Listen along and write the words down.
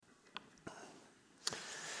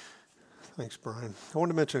Thanks, Brian. I want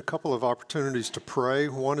to mention a couple of opportunities to pray.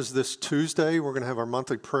 One is this Tuesday. We're going to have our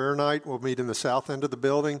monthly prayer night. We'll meet in the south end of the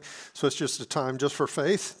building. So it's just a time just for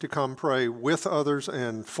faith to come pray with others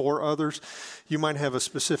and for others. You might have a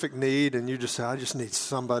specific need and you just say, I just need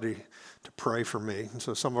somebody to pray for me. And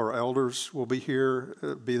so some of our elders will be here,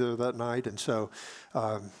 be there that night. And so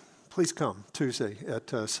please come Tuesday at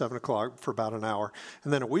 7 o'clock for about an hour.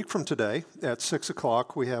 And then a week from today at 6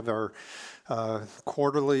 o'clock, we have our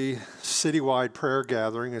quarterly citywide prayer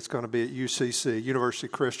gathering. It's going to be at UCC, University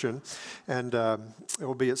Christian, and it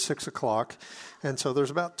will be at 6 o'clock. And so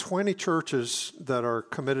there's about 20 churches that are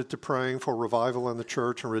committed to praying for revival in the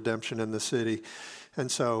church and redemption in the city.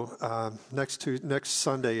 And so next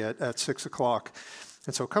Sunday at 6 o'clock.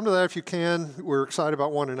 And so come to that if you can. We're excited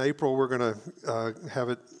about one in April. We're going to have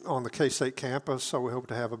it on the K-State campus, so we hope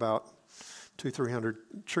to have about 200-300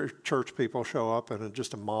 church people show up, and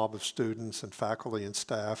just a mob of students and faculty and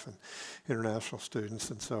staff and international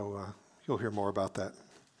students. And so you'll hear more about that.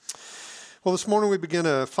 Well, this morning we begin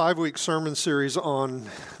a 5-week sermon series on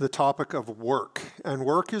the topic of work. And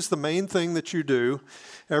work is the main thing that you do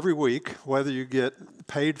every week, whether you get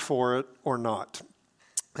paid for it or not.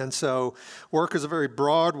 And so work is a very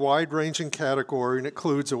broad, wide-ranging category, and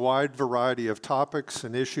includes a wide variety of topics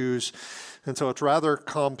and issues. And so it's rather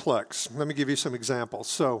complex. Let me give you some examples.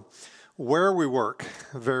 So where we work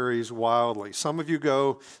varies wildly. Some of you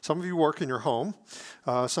work in your home.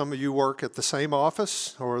 Some of you work at the same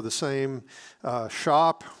office or the same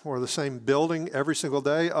shop or the same building every single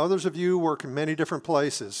day. Others of you work in many different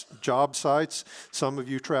places, job sites. Some of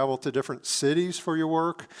you travel to different cities for your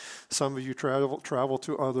work. Some of you travel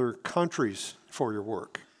to other countries for your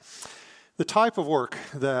work. The type of work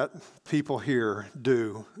that people here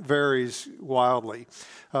do varies wildly.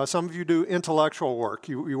 Some of you do intellectual work.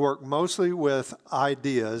 You work mostly with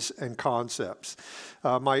ideas and concepts.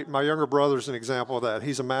 My younger brother's an example of that.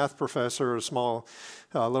 He's a math professor at a small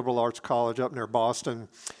liberal arts college up near Boston.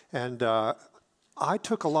 And I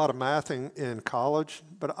took a lot of math in college,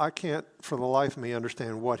 but I can't for the life of me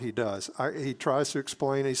understand what he does. He tries to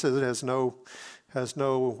explain. He says it has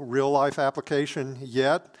no real life application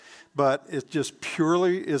yet, but it just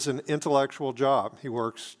purely is an intellectual job. He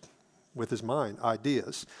works with his mind,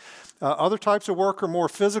 ideas. Other types of work are more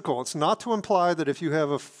physical. It's not to imply that if you have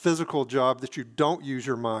a physical job that you don't use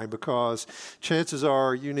your mind, because chances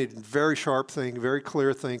are you need very sharp thinking, very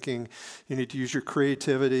clear thinking. You need to use your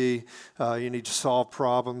creativity. You need to solve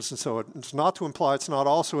problems. And so it's not to imply it's not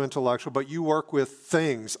also intellectual, but you work with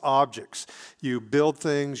things, objects. You build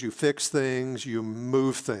things, you fix things, you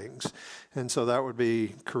move things. And so that would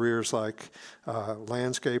be careers like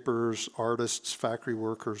landscapers, artists, factory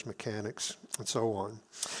workers, mechanics, and so on.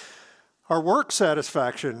 Our work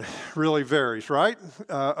satisfaction really varies, right?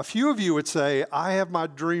 A few of you would say, I have my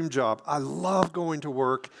dream job. I love going to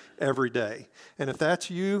work every day. And if that's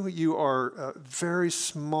you, you are a very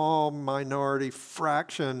small minority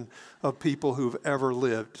fraction of people who've ever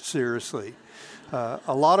lived, seriously.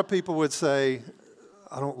 A lot of people would say,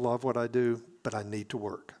 I don't love what I do, but I need to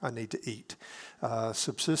work. I need to eat.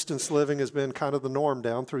 Subsistence living has been kind of the norm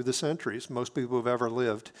down through the centuries. Most people who've ever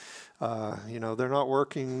lived, they're not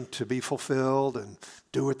working to be fulfilled and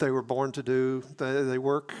do what they were born to do. They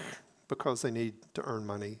work because they need to earn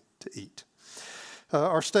money to eat.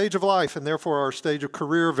 Our stage of life, and therefore our stage of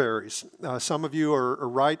career, varies. Some of you are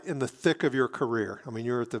right in the thick of your career. I mean,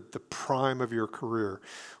 you're at the prime of your career,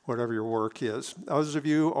 whatever your work is. Others of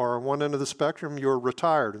you are on one end of the spectrum, you're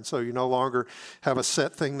retired, and so you no longer have a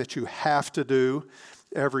set thing that you have to do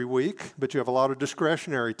every week, but you have a lot of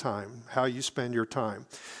discretionary time, how you spend your time.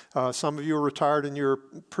 Some of you are retired and you're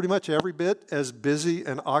pretty much every bit as busy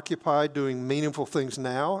and occupied doing meaningful things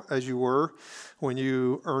now as you were when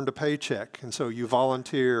you earned a paycheck. And so you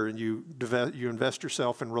volunteer and you invest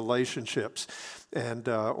yourself in relationships and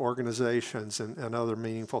organizations and other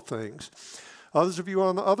meaningful things. Others of you are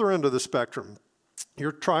on the other end of the spectrum.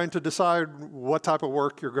 You're trying to decide what type of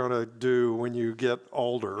work you're going to do when you get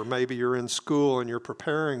older. Or maybe you're in school and you're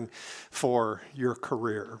preparing for your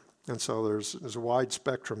career. And so there's a wide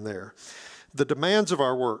spectrum there. The demands of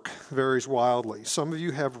our work varies wildly. Some of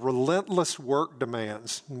you have relentless work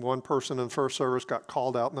demands. One person in first service got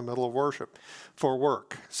called out in the middle of worship for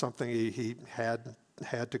work, something he had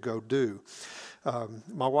to go do.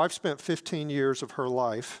 My wife spent 15 years of her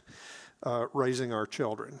life raising our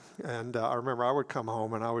children. And I remember I would come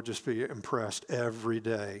home and I would just be impressed every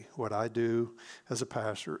day. What I do as a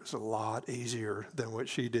pastor is a lot easier than what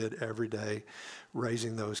she did every day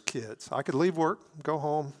raising those kids. I could leave work, go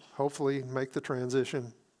home, hopefully make the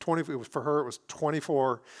transition. For her, it was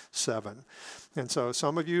 24/7. And so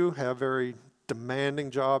some of you have very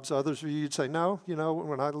demanding jobs. Others of you, you'd say, no,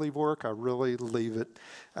 when I leave work, I really leave it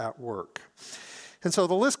at work. And so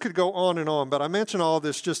the list could go on, but I mention all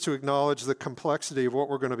this just to acknowledge the complexity of what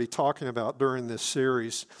we're going to be talking about during this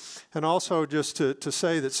series. And also just to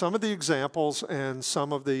say that some of the examples and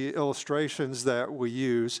some of the illustrations that we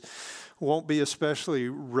use won't be especially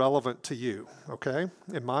relevant to you, okay?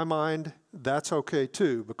 In my mind, that's okay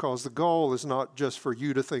too, because the goal is not just for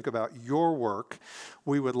you to think about your work.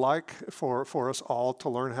 We would like for us all to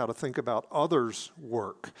learn how to think about others'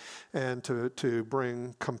 work and to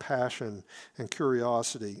bring compassion and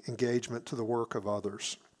curiosity, engagement to the work of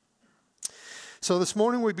others. So this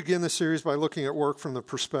morning we begin this series by looking at work from the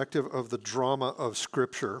perspective of the drama of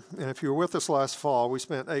Scripture. And if you were with us last fall, we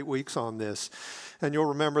spent 8 weeks on this. And you'll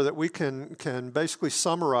remember that we can basically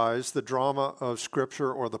summarize the drama of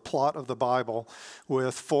Scripture or the plot of the Bible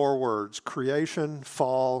with 4 words: creation,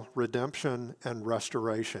 fall, redemption, and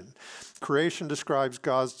restoration. Creation describes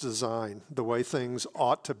God's design, the way things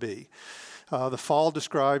ought to be. The fall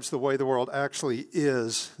describes the way the world actually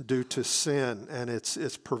is due to sin and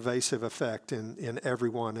its pervasive effect in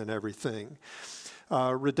everyone and everything.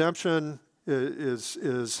 Redemption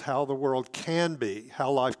is how the world can be,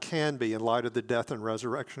 how life can be in light of the death and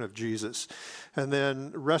resurrection of Jesus. And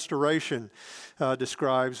then restoration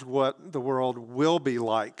describes what the world will be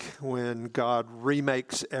like when God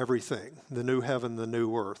remakes everything, the new heaven, the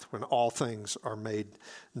new earth, when all things are made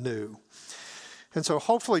new. And so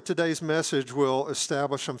hopefully today's message will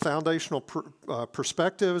establish some foundational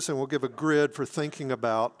perspectives, and we'll give a grid for thinking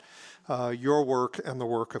about your work and the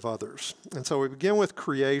work of others. And so we begin with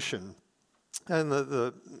creation. And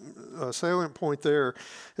the salient point there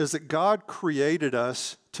is that God created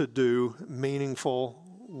us to do meaningful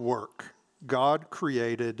work. God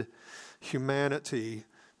created humanity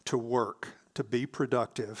to work, to be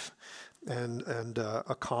productive, and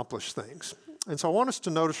accomplish things. And so I want us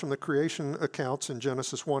to notice from the creation accounts in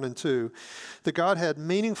Genesis 1 and 2 that God had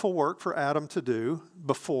meaningful work for Adam to do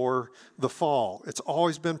before the fall. It's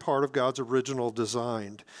always been part of God's original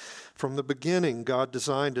design. From the beginning, God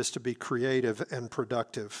designed us to be creative and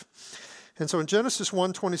productive. And so in Genesis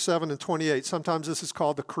 1:27 and 28, sometimes this is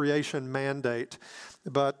called the creation mandate.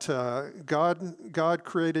 But God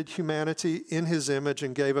created humanity in his image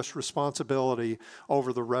and gave us responsibility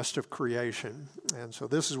over the rest of creation. And so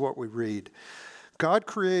this is what we read. God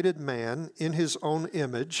created man in his own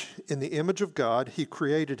image. In the image of God, he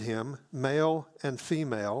created him, male and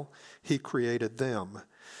female, he created them.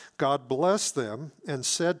 God blessed them and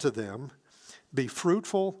said to them, "Be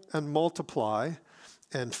fruitful and multiply,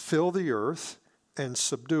 and fill the earth and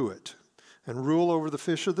subdue it, and rule over the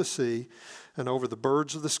fish of the sea, and over the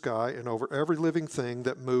birds of the sky, and over every living thing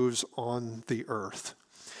that moves on the earth."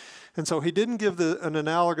 And so he didn't give an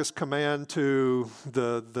analogous command to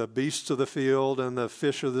the beasts of the field and the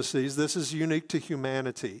fish of the seas. This is unique to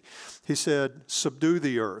humanity. He said, subdue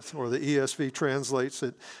the earth, or the ESV translates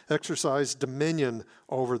it, exercise dominion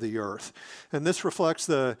over the earth. And this reflects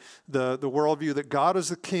the worldview that God is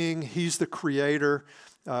the king, he's the creator,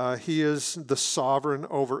 he is the sovereign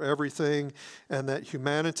over everything, and that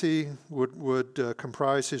humanity would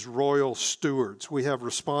comprise his royal stewards. We have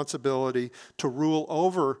responsibility to rule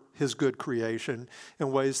over his good creation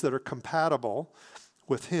in ways that are compatible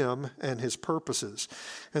with him and his purposes.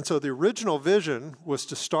 And so the original vision was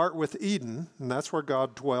to start with Eden, and that's where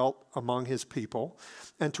God dwelt among his people,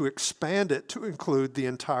 and to expand it to include the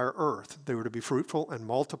entire earth. They were to be fruitful and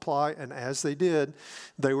multiply, and as they did,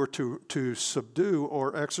 they were to subdue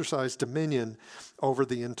or exercise dominion over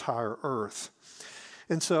the entire earth.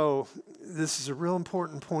 And so this is a real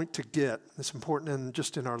important point to get. It's important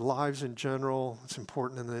in our lives in general. It's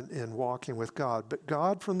important in walking with God. But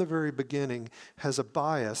God, from the very beginning, has a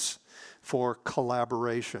bias for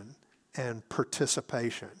collaboration and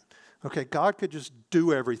participation. Okay, God could just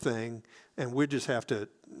do everything, and we just have to,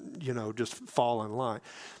 just fall in line.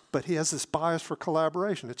 But he has this bias for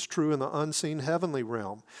collaboration. It's true in the unseen heavenly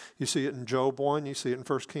realm. You see it in Job 1, you see it in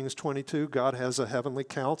 1 Kings 22. God has a heavenly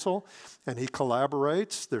council, and he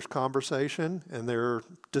collaborates. There's conversation, and there are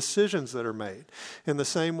decisions that are made. In the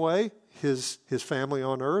same way, his family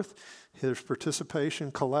on earth, his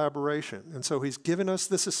participation, collaboration. And so he's given us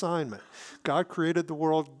this assignment. God created the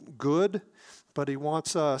world good, but he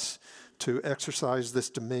wants us to exercise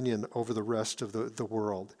this dominion over the rest of the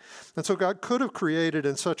world. And so God could have created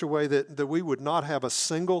in such a way that we would not have a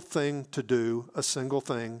single thing to do, a single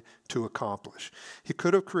thing to accomplish. He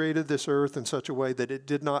could have created this earth in such a way that it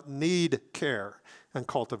did not need care and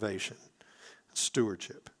cultivation,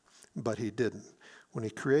 stewardship, but he didn't. When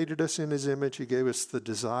he created us in his image, he gave us the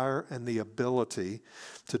desire and the ability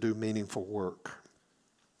to do meaningful work.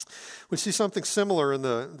 We see something similar in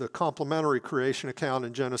the complementary creation account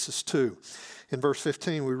in Genesis 2. In verse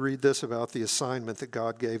 15, we read this about the assignment that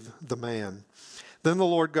God gave the man. Then the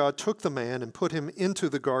Lord God took the man and put him into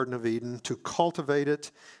the Garden of Eden to cultivate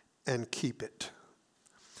it and keep it.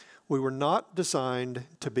 We were not designed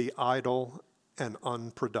to be idle and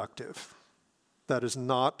unproductive. That is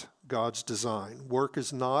not God's design. Work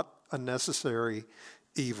is not a necessary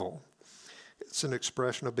evil. It's an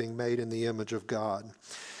expression of being made in the image of God.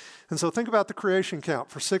 And so think about the creation count.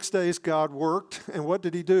 For 6 days, God worked. And what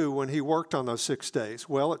did he do when he worked on those 6 days?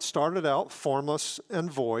 Well, it started out formless and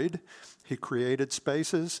void. He created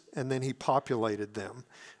spaces, and then he populated them.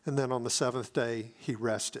 And then on the seventh day, he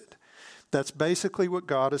rested. That's basically what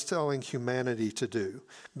God is telling humanity to do.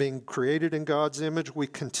 Being created in God's image, we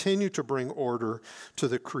continue to bring order to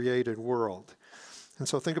the created world. And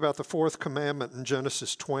so think about the fourth commandment in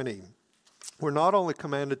Genesis 20. We're not only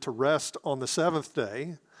commanded to rest on the seventh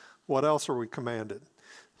day, what else are we commanded?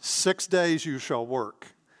 6 days you shall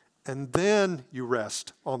work, and then you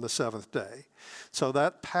rest on the seventh day. So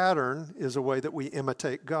that pattern is a way that we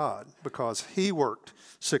imitate God, because he worked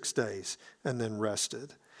 6 days and then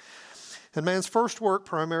rested. And man's first work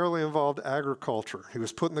primarily involved agriculture. He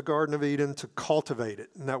was put in the Garden of Eden to cultivate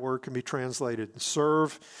it, and that word can be translated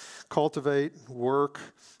serve, cultivate, work,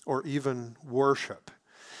 or even worship.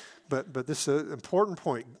 But this is an important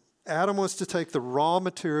point. Adam was to take the raw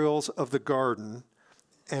materials of the garden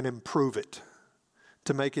and improve it,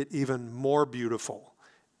 to make it even more beautiful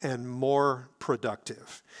and more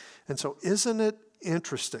productive. And so isn't it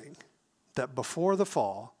interesting that before the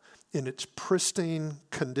fall, in its pristine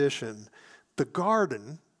condition, the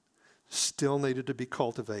garden still needed to be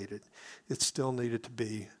cultivated. It still needed to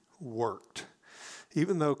be worked.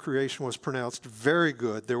 Even though creation was pronounced very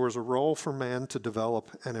good, there was a role for man to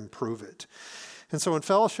develop and improve it. And so in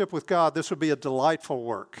fellowship with God, this would be a delightful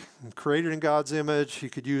work. Created in God's image, he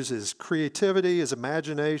could use his creativity, his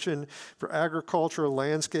imagination for agriculture,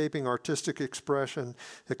 landscaping, artistic expression,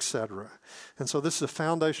 etc. And so this is a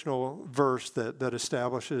foundational verse that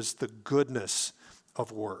establishes the goodness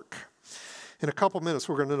of work. In a couple minutes,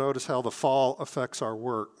 we're going to notice how the fall affects our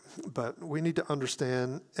work. But we need to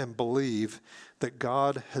understand and believe that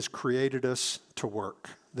God has created us to work,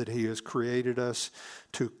 that he has created us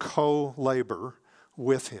to co-labor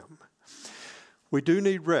with him. We do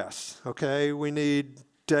need rest, okay? We need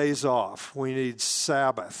days off. We need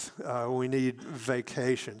Sabbath. We need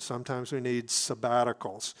vacation. Sometimes we need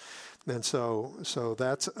sabbaticals. And so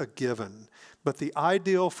that's a given. But the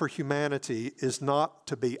ideal for humanity is not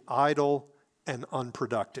to be idle and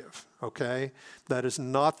unproductive, okay? That is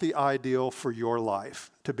not the ideal for your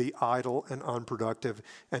life, to be idle and unproductive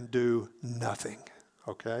and do nothing,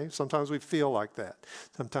 okay? Sometimes we feel like that.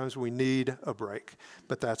 Sometimes we need a break,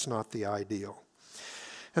 but that's not the ideal.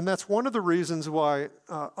 And that's one of the reasons why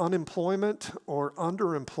unemployment or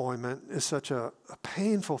underemployment is such a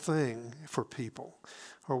painful thing for people,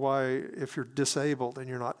 or why if you're disabled and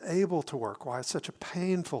you're not able to work, why it's such a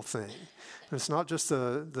painful thing. And it's not just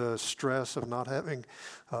the stress of not having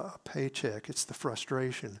a paycheck, it's the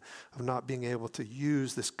frustration of not being able to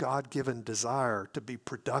use this God-given desire to be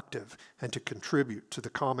productive and to contribute to the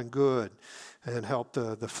common good and help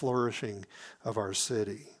the flourishing of our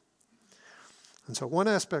city. And so one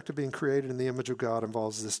aspect of being created in the image of God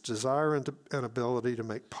involves this desire and ability to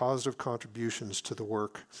make positive contributions to the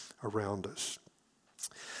work around us.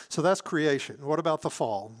 So that's creation. What about the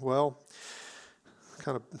fall? Well,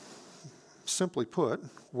 kind of simply put,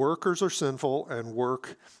 workers are sinful and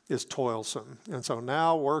work is toilsome. And so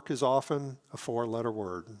now work is often a 4-letter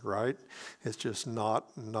word, right? It's just not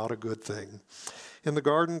a good thing. In the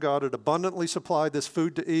garden, God had abundantly supplied this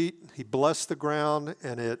food to eat. He blessed the ground,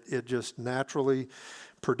 and it just naturally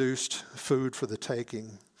produced food for the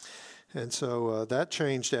taking. And so that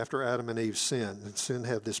changed after Adam and Eve sinned. And sin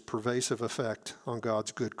had this pervasive effect on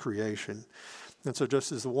God's good creation. And so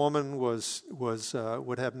just as the woman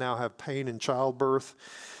would have pain in childbirth,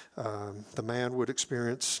 the man would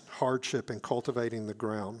experience hardship in cultivating the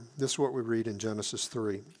ground. This is what we read in Genesis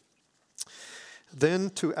 3. Then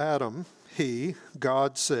to Adam,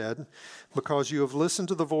 God said, because you have listened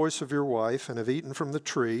to the voice of your wife and have eaten from the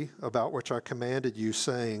tree about which I commanded you,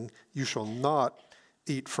 saying, you shall not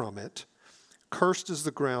eat from it. Cursed is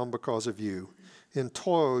the ground because of you. In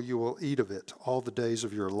toil you will eat of it all the days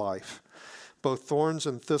of your life. Both thorns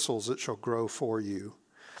and thistles it shall grow for you,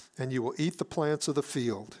 and you will eat the plants of the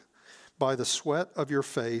field. By the sweat of your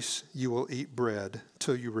face you will eat bread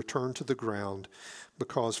till you return to the ground,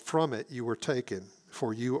 because from it you were taken,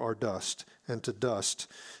 for you are dust, and to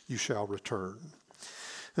dust you shall return.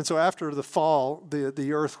 And so after the fall,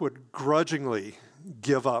 the earth would grudgingly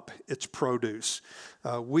give up its produce.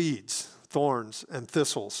 Weeds, thorns, and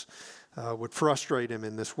thistles would frustrate him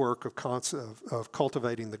in this work of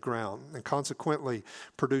cultivating the ground. And consequently,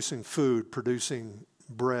 producing food, producing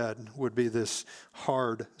bread would be this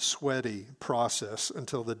hard, sweaty process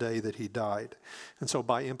until the day that he died. And so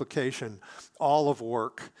by implication, all of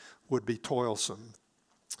work would be toilsome.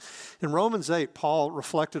 In Romans 8, Paul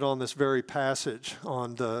reflected on this very passage,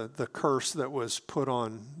 on the curse that was put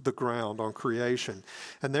on the ground, on creation.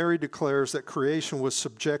 And there he declares that creation was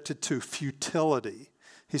subjected to futility.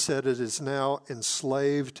 He said it is now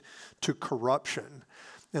enslaved to corruption.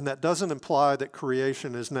 And that doesn't imply that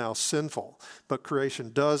creation is now sinful, but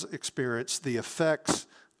creation does experience the effects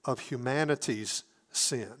of humanity's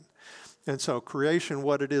sin. And so creation,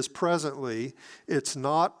 what it is presently, it's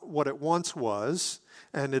not what it once was,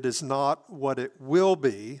 and it is not what it will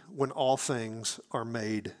be when all things are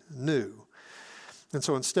made new. And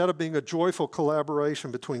so instead of being a joyful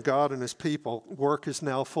collaboration between God and his people, work is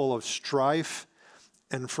now full of strife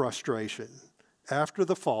and frustration. After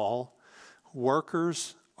the fall,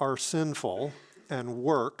 workers are sinful and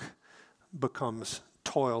work becomes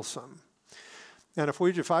toilsome. And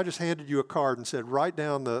if I just handed you a card and said, write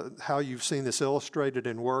down how you've seen this illustrated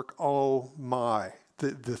in work, oh my,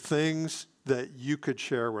 the things that you could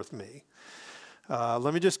share with me.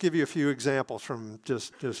 Let me just give you a few examples from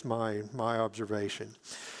just my observation.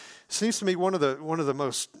 It seems to me one of the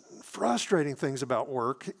most frustrating things about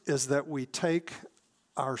work is that we take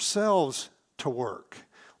ourselves to work.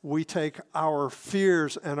 We take our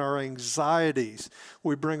fears and our anxieties.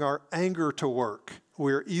 We bring our anger to work.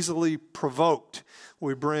 We're easily provoked.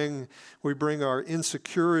 We bring our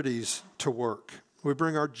insecurities to work. We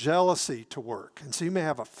bring our jealousy to work. And so you may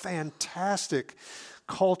have a fantastic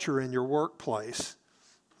culture in your workplace,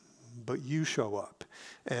 but you show up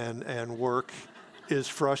and work is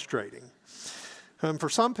frustrating. And for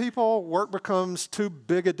some people, work becomes too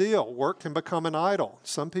big a deal. Work can become an idol.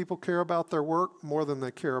 Some people care about their work more than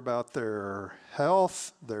they care about their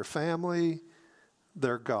health, their family,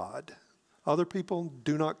 their God. Other people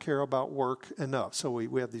do not care about work enough. So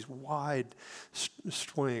we have these wide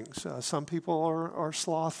swings. Some people are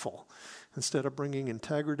slothful. Instead of bringing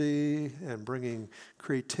integrity and bringing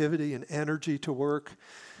creativity and energy to work,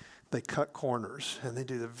 they cut corners and they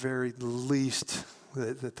do the very least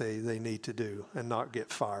that they need to do and not get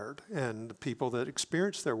fired. And the people that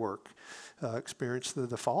experience their work experience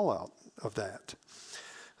the fallout of that.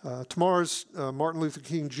 Tomorrow's Martin Luther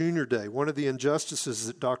King Jr. Day. One of the injustices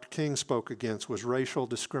that Dr. King spoke against was racial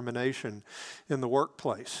discrimination in the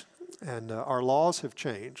workplace. And our laws have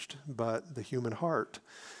changed, but the human heart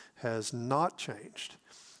has not changed.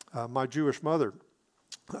 My Jewish mother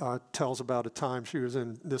tells about a time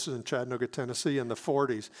this is in Chattanooga, Tennessee in the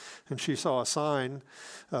 40s, and she saw a sign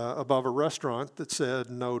above a restaurant that said,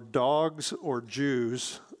 "No dogs or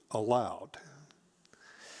Jews allowed."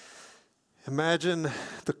 Imagine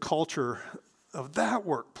the culture of that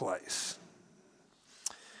workplace.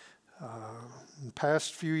 In the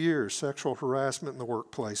past few years, sexual harassment in the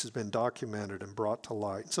workplace has been documented and brought to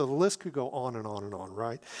light. So the list could go on and on and on,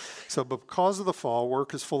 right? So because of the fall,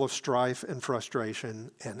 work is full of strife and frustration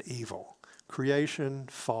and evil. Creation,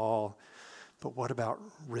 fall, but what about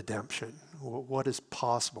redemption? What is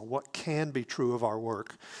possible? What can be true of our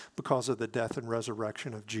work because of the death and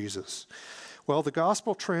resurrection of Jesus? Well, the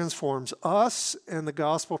gospel transforms us, and the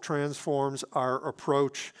gospel transforms our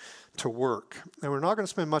approach to work. And we're not going to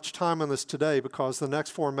spend much time on this today because the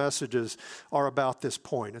next 4 messages are about this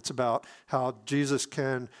point. It's about how Jesus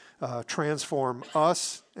can transform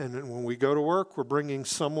us, and when we go to work, we're bringing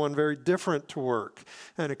someone very different to work,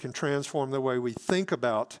 and it can transform the way we think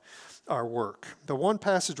about our work. The one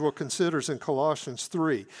passage we'll consider is in Colossians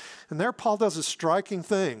 3. And there Paul does a striking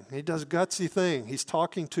thing. He does a gutsy thing. He's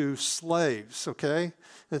talking to slaves, okay?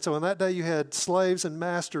 And so in that day you had slaves and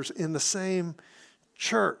masters in the same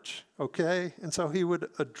church, okay? And so he would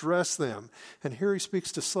address them. And here he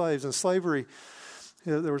speaks to slaves. And slavery,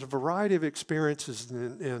 there was a variety of experiences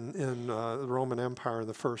in the Roman Empire in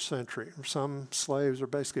the first century. Some slaves were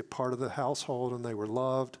basically a part of the household and they were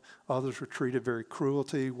loved. Others were treated very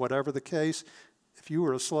cruelty. Whatever the case, if you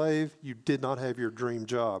were a slave, you did not have your dream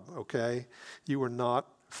job, okay? You were not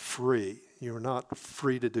free. You were not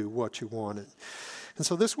free to do what you wanted. And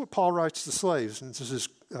so this is what Paul writes to slaves. And this is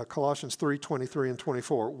Colossians 3, 23 and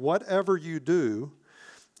 24. Whatever you do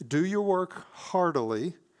your work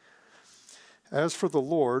heartily, as for the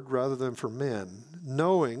Lord rather than for men,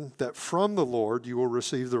 knowing that from the Lord you will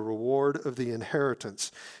receive the reward of the inheritance.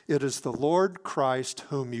 It is the Lord Christ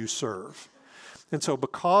whom you serve. And so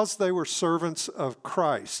because they were servants of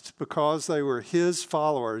Christ, because they were his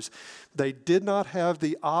followers, they did not have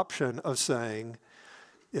the option of saying,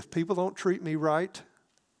 if people don't treat me right,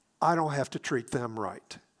 I don't have to treat them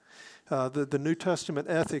right. The New Testament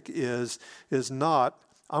ethic is not,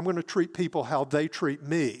 I'm going to treat people how they treat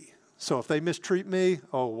me. So if they mistreat me,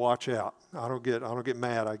 oh, watch out. I don't get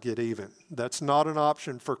mad, I get even. That's not an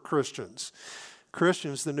option for Christians.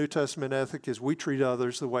 Christians, the New Testament ethic is we treat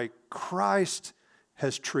others the way Christ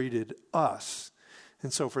has treated us.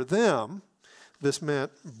 And so for them, this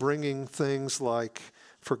meant bringing things like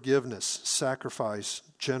forgiveness, sacrifice,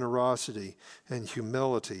 generosity, and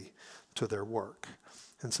humility to their work.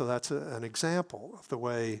 And so that's an example of the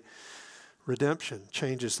way redemption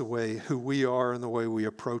changes the way who we are and the way we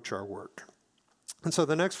approach our work. And so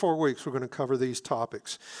the next 4 weeks, we're going to cover these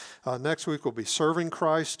topics. Next week will be serving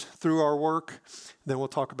Christ through our work. Then we'll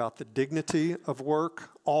talk about the dignity of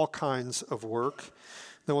work, all kinds of work.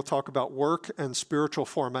 Then we'll talk about work and spiritual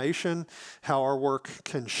formation, how our work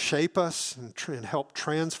can shape us and help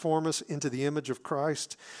transform us into the image of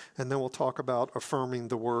Christ. And then we'll talk about affirming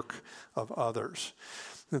the work of others.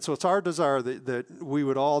 And so it's our desire that we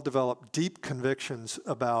would all develop deep convictions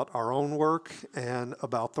about our own work and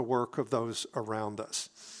about the work of those around us.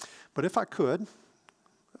 But if I could,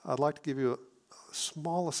 I'd like to give you a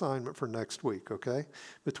small assignment for next week, okay?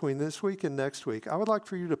 Between this week and next week, I would like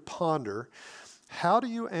for you to ponder, how do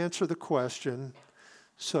you answer the question,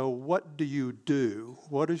 so what do you do?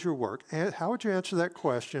 What is your work? And how would you answer that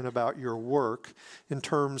question about your work in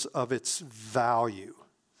terms of its value?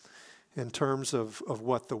 In terms of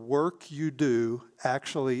what the work you do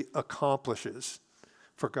actually accomplishes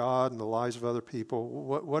for God and the lives of other people.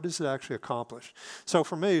 What does it actually accomplish? So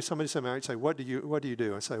for me, somebody might say, what do you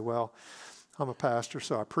do? I say, well, I'm a pastor,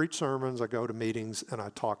 so I preach sermons, I go to meetings, and I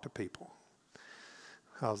talk to people.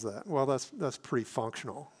 How's that? Well, that's pretty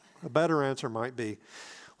functional. A better answer might be,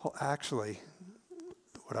 well, actually,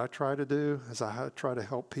 what I try to do is I try to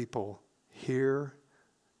help people hear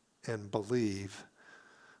and believe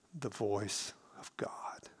the voice of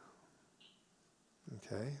God.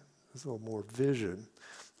 Okay? There's a little more vision.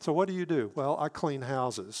 So what do you do? Well, I clean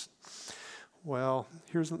houses. Well,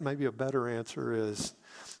 here's maybe a better answer is,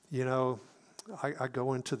 I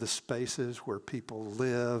go into the spaces where people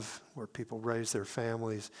live, where people raise their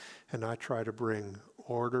families, and I try to bring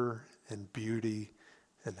order and beauty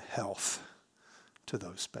and health to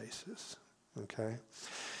those spaces. Okay?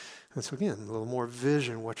 And so again, a little more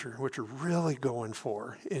vision, what you're really going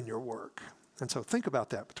for in your work. And so think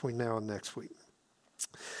about that between now and next week.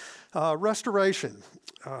 Restoration.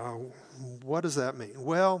 What does that mean?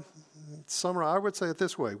 Well, I would say it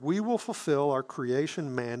this way. We will fulfill our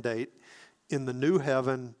creation mandate in the new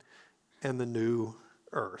heaven and the new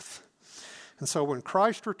earth. And so when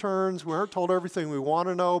Christ returns, we aren't told everything we want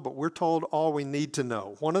to know, but we're told all we need to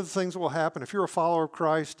know. One of the things that will happen, if you're a follower of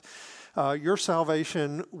Christ, your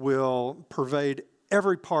salvation will pervade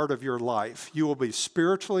every part of your life. You will be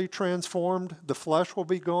spiritually transformed. The flesh will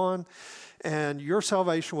be gone. And your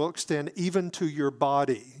salvation will extend even to your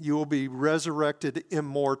body. You will be resurrected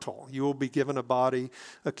immortal. You will be given a body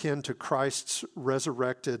akin to Christ's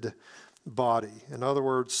resurrected body. In other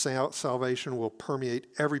words, salvation will permeate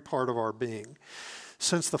every part of our being.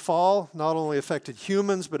 Since the fall not only affected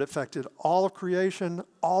humans, but affected all of creation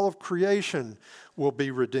will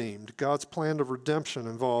be redeemed. God's plan of redemption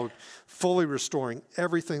involved fully restoring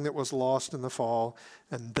everything that was lost in the fall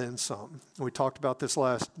and then some. We talked about this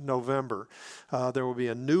last November. There will be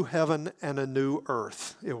a new heaven and a new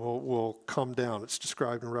earth. It will come down. It's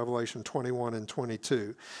described in Revelation 21 and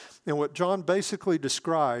 22. And what John basically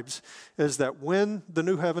describes is that when the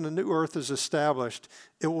new heaven and new earth is established,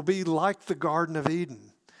 it will be like the Garden of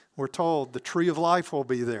Eden. We're told the tree of life will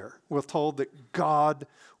be there. We're told that God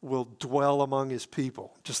will dwell among his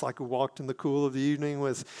people. Just like we walked in the cool of the evening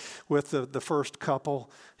with the first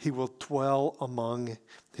couple, he will dwell among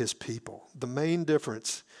his people. The main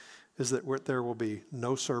difference is that there will be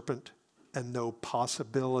no serpent and no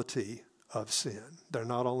possibility of sin. There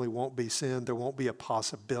not only won't be sin, there won't be a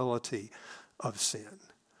possibility of sin.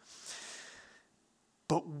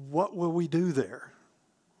 But what will we do there?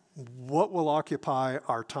 What will occupy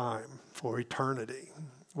our time for eternity?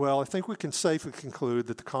 Well, I think we can safely conclude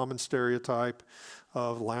that the common stereotype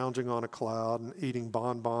of lounging on a cloud and eating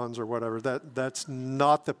bonbons or whatever, that's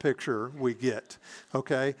not the picture we get,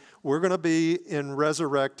 okay? We're going to be in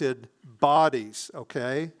resurrected bodies,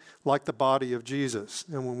 okay, like the body of Jesus.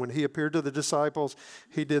 And when he appeared to the disciples,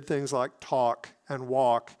 he did things like talk and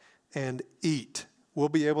walk and eat. We'll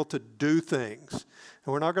be able to do things.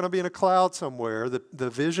 And we're not going to be in a cloud somewhere. The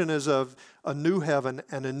vision is of a new heaven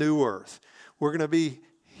and a new earth, We're going to be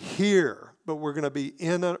here, but we're going to be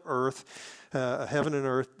in an earth, heaven and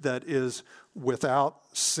earth that is without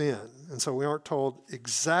sin. And so we aren't told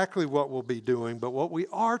exactly what we'll be doing, but what we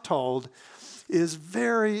are told is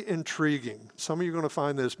very intriguing. Some of you are going to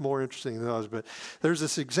find this more interesting than others, but there's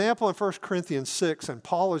this example in 1 Corinthians 6, and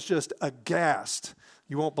Paul is just aghast.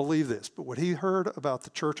 You won't believe this, but what he heard about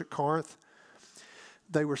the church at Corinth,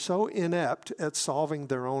 they were so inept at solving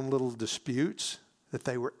their own little disputes that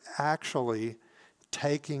they were actually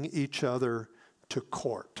taking each other to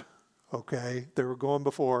court, okay? They were going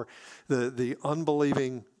before the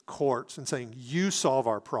unbelieving courts and saying, you solve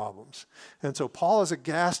our problems. And so Paul is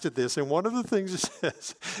aghast at this, and one of the things he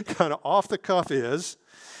says, kind of off the cuff, is,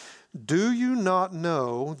 do you not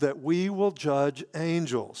know that we will judge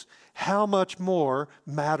angels? How much more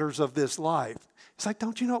matters of this life? It's like,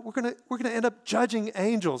 don't you know, we're going to end up judging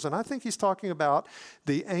angels. And I think he's talking about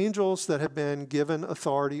the angels that have been given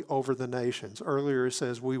authority over the nations. Earlier it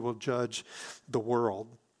says we will judge the world.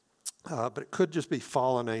 But it could just be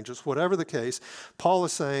fallen angels. Whatever the case, Paul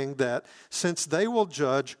is saying that since they will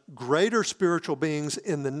judge greater spiritual beings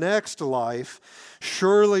in the next life,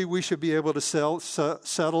 surely we should be able to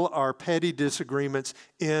settle our petty disagreements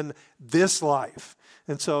in this life.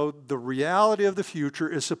 And so the reality of the future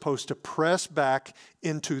is supposed to press back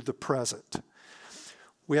into the present.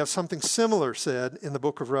 We have something similar said in the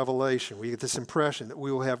book of Revelation. We get this impression that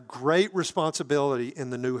we will have great responsibility in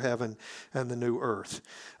the new heaven and the new earth.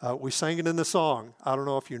 We sang it in the song. I don't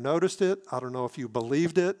know if you noticed it. I don't know if you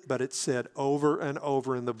believed it, but it's said over and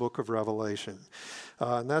over in the book of Revelation.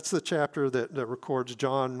 And that's the chapter that records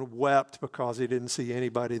John wept because he didn't see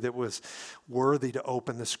anybody that was worthy to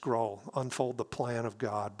open the scroll, unfold the plan of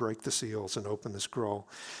God, break the seals, and open the scroll.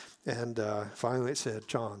 And finally it said,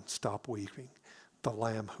 John, stop weeping. The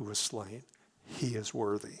Lamb who was slain, he is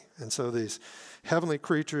worthy. And so these heavenly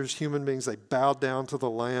creatures, human beings, they bowed down to the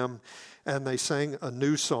Lamb and they sang a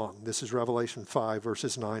new song. This is Revelation 5,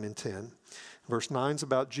 verses 9 and 10. Verse 9 is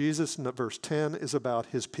about Jesus, and verse 10 is about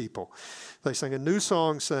his people. They sang a new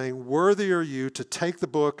song saying, worthy are you to take the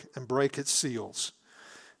book and break its seals,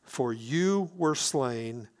 for you were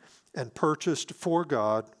slain and purchased for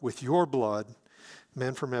God with your blood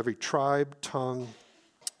men from every tribe, tongue,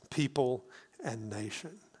 people, and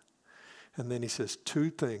nation. And then he says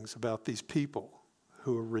two things about these people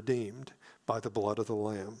who are redeemed by the blood of the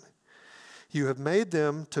Lamb. You have made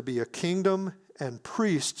them to be a kingdom and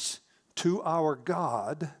priests to our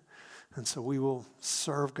God. And so we will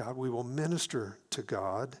serve God. We will minister to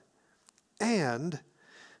God. And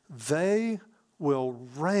they will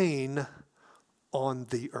reign on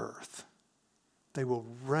the earth. They will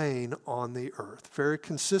reign on the earth. Very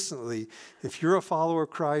consistently, if you're a follower of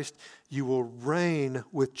Christ, you will reign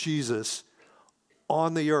with Jesus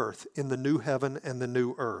on the earth in the new heaven and the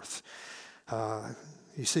new earth.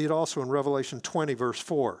 You see it also in Revelation 20, verse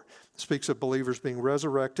 4. It speaks of believers being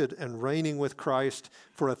resurrected and reigning with Christ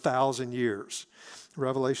for 1,000 years.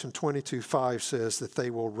 Revelation 22:5 says that they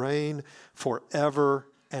will reign forever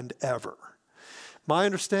and ever. My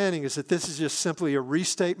understanding is that this is just simply a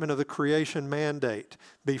restatement of the creation mandate.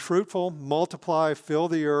 Be fruitful, multiply, fill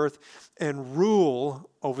the earth, and rule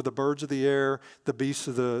over the birds of the air, the beasts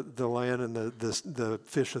of the land, and the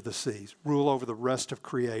fish of the seas. Rule over the rest of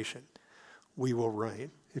creation. We will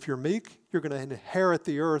reign. If you're meek, you're going to inherit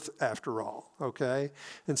the earth after all, okay?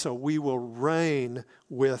 And so we will reign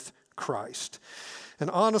with Christ.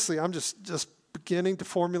 And honestly, I'm just beginning to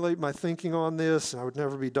formulate my thinking on this. I would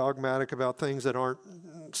never be dogmatic about things that aren't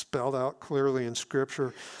spelled out clearly in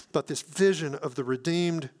Scripture. But this vision of the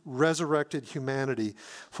redeemed, resurrected humanity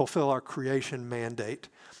fulfill our creation mandate,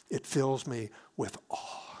 it fills me with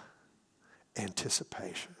awe,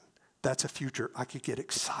 anticipation. That's a future I could get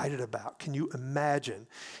excited about. Can you imagine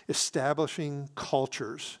establishing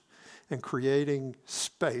cultures and creating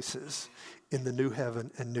spaces in the new heaven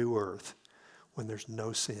and new earth when there's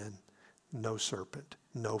no sin, no serpent,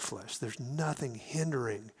 no flesh? There's nothing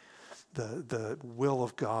hindering the will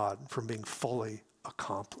of God from being fully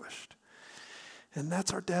accomplished. And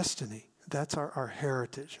that's our destiny. That's our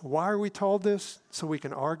heritage. Why are we told this? So we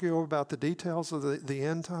can argue about the details of the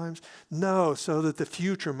end times? No, so that the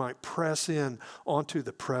future might press in onto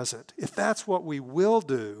the present. If that's what we will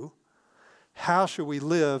do, how should we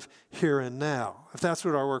live here and now? If that's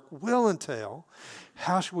what our work will entail,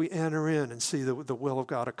 how should we enter in and see the will of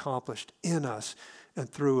God accomplished in us and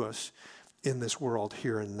through us in this world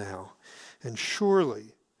here and now? And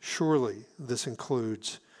surely this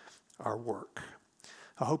includes our work.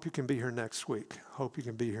 I hope you can be here next week. I hope you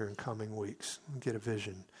can be here in coming weeks and get a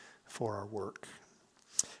vision for our work.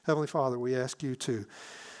 Heavenly Father, we ask you to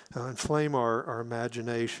Inflame our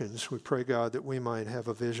imaginations. We pray, God, that we might have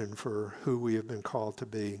a vision for who we have been called to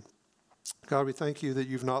be. God, we thank you that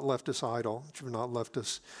you've not left us idle, that you've not left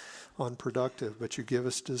us unproductive, but you give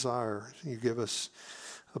us desire, you give us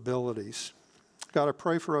abilities. God, I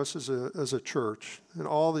pray for us as a church in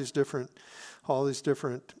all these different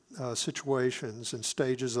situations and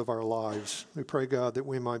stages of our lives. We pray, God, that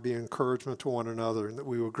we might be encouragement to one another and that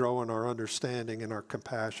we will grow in our understanding and our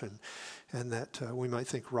compassion and that we might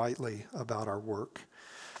think rightly about our work.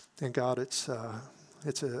 And God, it's a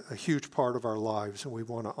huge part of our lives, and we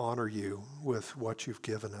want to honor you with what you've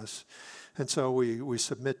given us. And so we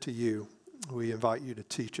submit to you. We invite you to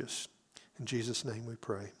teach us. In Jesus' name we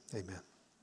pray. Amen.